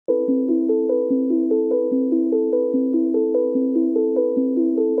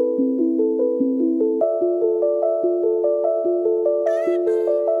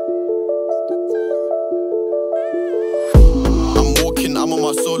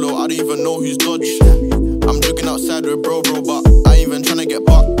solo, I don't even know who's dodge. I'm jogging outside with bro, but I ain't even tryna get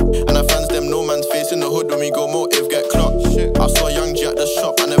bucked. And the fans, them no man's face in the hood when we go motive, get clocked. I saw Young G at the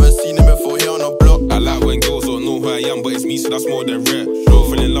shop, I never seen him before here on the block. I like when girls don't know who I am, but it's me, so that's more than rare. Don't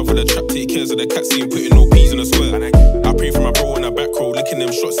fall in love with the trap, take care of the cat scene, putting no peas in a swear. I pray for my bro on the backroad, licking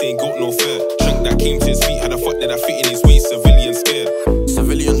them shots, ain't got no fear. Shank that came to his feet, how the fuck did I fit in his waist? Civilian scared.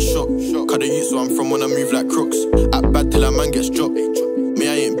 Civilian shock, cut the yutes where I'm from when I move like crooks. Act bad till a man gets dropped. Me,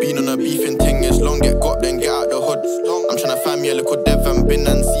 I ain't been on a beefing ting, it's long, get got, then get out the hood. I'm tryna find me a little dev and bin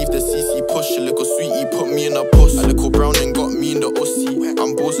and see if the CC push. A little sweetie put me in a puss. A little brown and got me in the Aussie.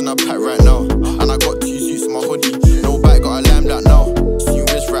 I'm balls in a pack right now, and I got 2 suits in my hoodie. No bike, got a limelight now. See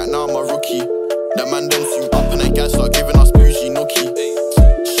whiz right now, I'm a rookie. The man them suit up and the guys start giving us bougie nookie.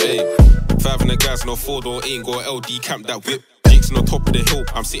 Hey, 5 in the guys, no 4-door, ain't got LD camp that whip. Jake's on the top of the hill,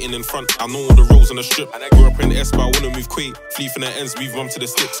 I'm sitting in front. I know all the roads on the strip. I grew up in the S, but I wanna move quick. Flee from the ends, move on to the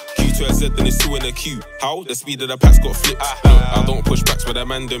sticks. Q to a Z, then it's 2 in the Q. How? The speed of the packs got flipped. Look, I don't push backs, but the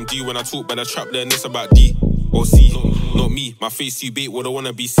man them do. When I talk by the trap, then it's about D or C. Not me, my face too bait, would I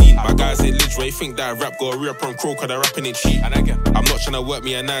wanna be seen. My guys ain't lit, where you think that I rap, got a re-up on crow, cause the rapping ain't cheap. I'm not tryna work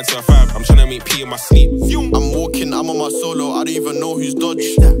me a 9 to a 5, I'm tryna make P in my sleep. I'm walking, I'm on my solo, I don't even know who's dodge.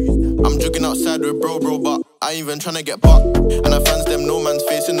 I'm jogging outside with bro, but I ain't even tryna get bucked. And the fans, them no man's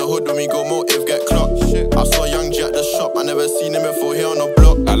face in the hood when we go motive, get clocked. I saw Young G at the shop, I never seen him before here on the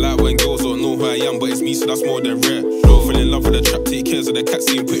block. I like when girls don't know who I am, but it's me, so that's more than rare. Don't fall in love with the trap, take care of the cat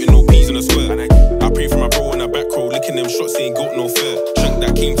scene, putting no peas in a swear. I pray for my bro on the backroad, licking them shots, ain't got no fear. Shank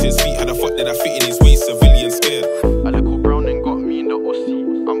that came to his feet, how the fuck did I fit in his waist? Civilian scared. A little brown and got me in the Aussie.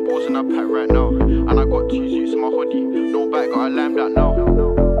 I'm balls in a pack right now, and I got 2 suits in my hoodie. No bike, got a limelight now.